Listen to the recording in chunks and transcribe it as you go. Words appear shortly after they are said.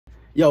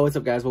Yo, what's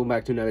up guys? Welcome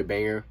back to another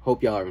banger.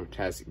 Hope y'all have a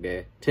fantastic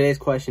day. Today's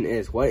question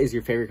is, what is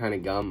your favorite kind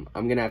of gum?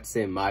 I'm gonna have to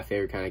say my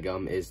favorite kind of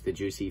gum is the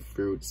Juicy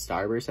Fruit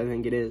Starburst, I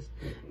think it is.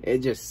 It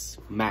just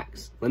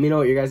smacks. Let me know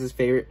what your guys'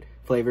 favorite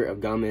flavor of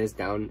gum is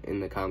down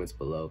in the comments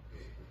below.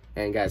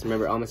 And guys,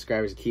 remember all my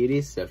subscribers are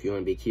cuties, so if you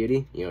want to be a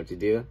cutie, you know what to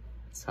do.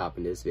 Let's hop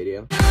into this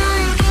video.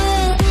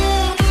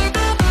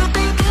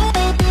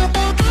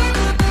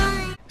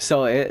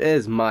 So it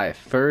is my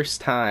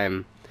first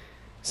time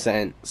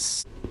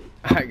since...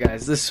 Alright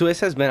guys, the Swiss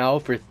has been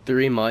out for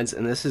 3 months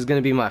and this is going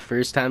to be my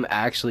first time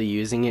actually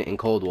using it in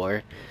Cold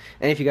War.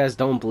 And if you guys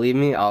don't believe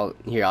me, I'll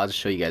just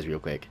show you guys real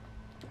quick.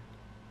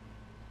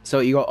 So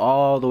you go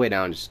all the way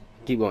down, just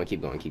keep going,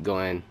 keep going, keep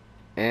going.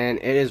 And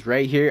it is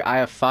right here. I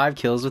have 5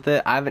 kills with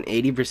it. I have an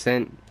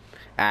 80%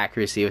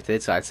 accuracy with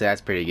it, so I'd say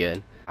that's pretty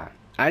good.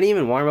 I didn't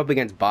even warm up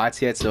against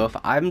bots yet, so if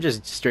I'm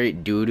just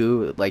straight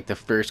doo-doo like the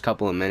first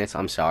couple of minutes,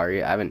 I'm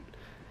sorry. I haven't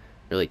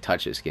really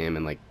touched this game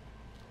in like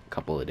a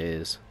couple of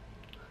days.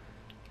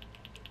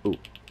 Ooh,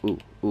 ooh,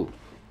 ooh.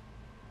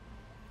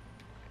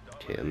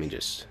 Okay, let me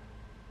just...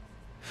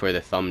 for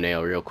the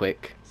thumbnail real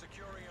quick.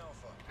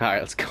 Alright,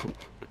 let's go.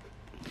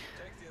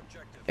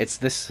 It's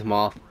this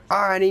small... Oh,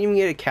 I didn't even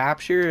get a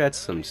capture? That's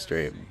some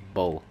straight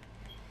bull.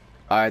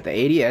 Alright,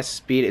 the ADS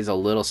speed is a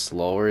little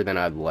slower than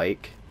I'd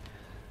like.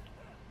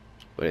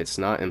 But it's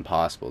not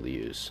impossible to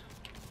use.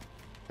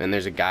 And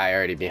there's a guy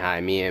already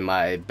behind me, and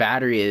my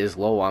battery is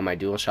low on my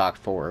DualShock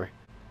 4.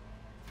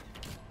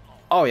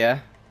 Oh,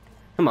 yeah.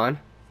 Come on.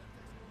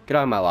 Get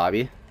out of my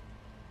lobby.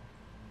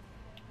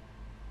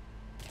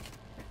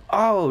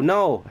 Oh,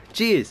 no.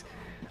 Jeez.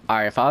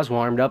 Alright, if I was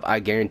warmed up, I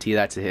guarantee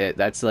that's a hit.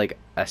 That's like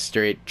a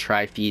straight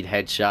tri-feed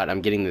headshot.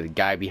 I'm getting the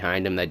guy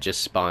behind him that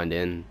just spawned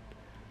in.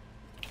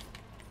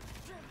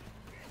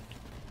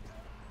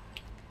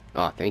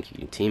 Oh, thank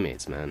you,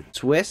 teammates, man.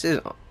 Swiss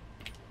is...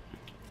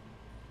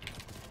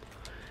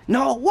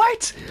 No,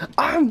 what?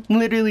 I'm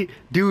literally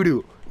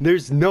doo-doo.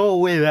 There's no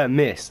way that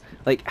missed.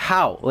 Like,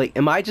 how? Like,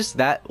 am I just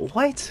that...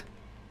 What?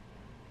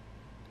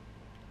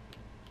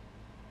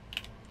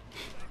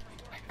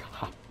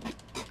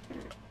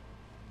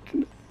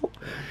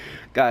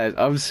 Guys,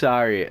 I'm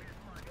sorry.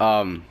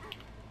 I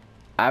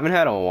haven't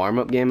had a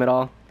warm-up game at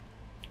all.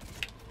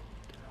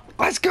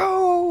 Let's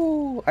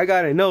go! I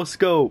got a no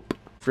scope.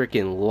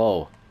 Freaking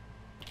low.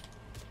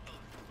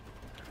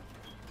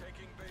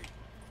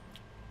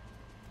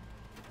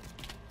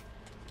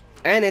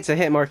 And it's a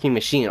hit marking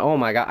machine. Oh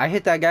my god, I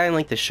hit that guy in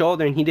like the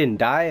shoulder and he didn't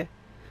die.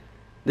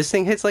 This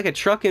thing hits like a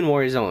truck in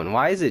Warzone.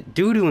 Why is it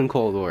doo-doo in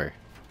Cold War?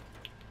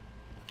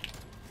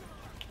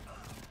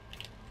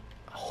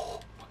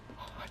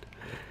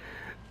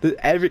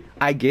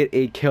 I get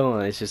a kill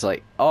and it's just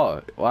like,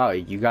 oh wow,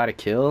 you got a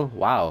kill,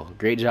 wow,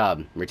 great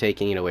job, we're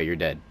taking it away, you're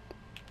dead.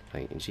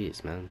 Like,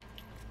 jeez, man.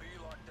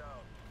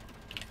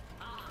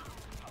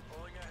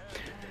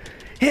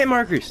 Hit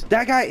markers,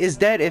 that guy is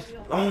dead. If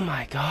oh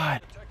my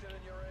god,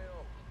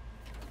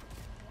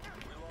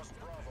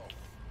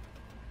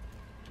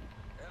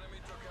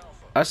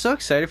 I was so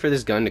excited for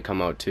this gun to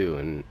come out too,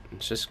 and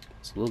it's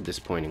a little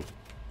disappointing.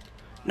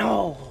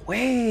 No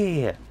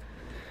way.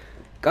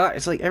 God,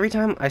 it's like every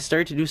time I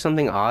start to do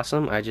something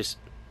awesome, I just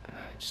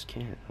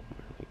can't.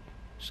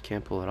 Just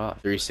can't pull it off.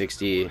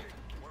 360.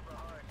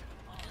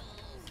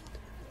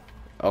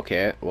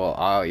 Okay,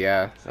 well,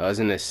 yeah, that was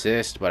an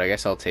assist, but I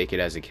guess I'll take it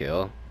as a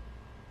kill.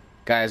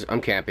 Guys,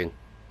 I'm camping.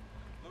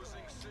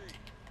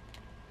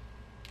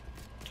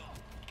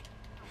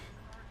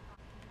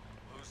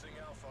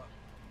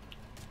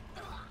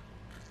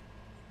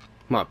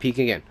 Come on, peek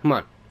again. Come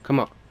on, come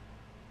on.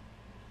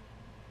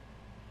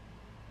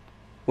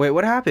 Wait,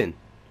 what happened?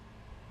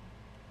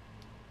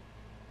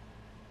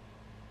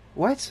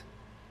 What?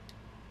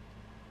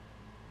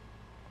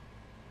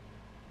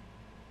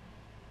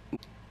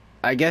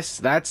 I guess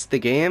that's the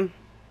game.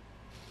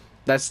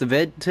 That's the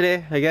vid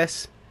today, I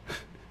guess.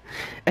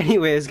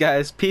 Anyways,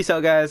 guys, peace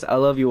out, guys. I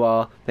love you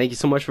all. Thank you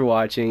so much for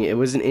watching. It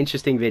was an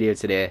interesting video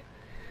today.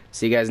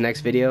 See you guys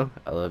next video.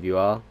 I love you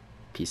all.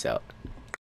 Peace out.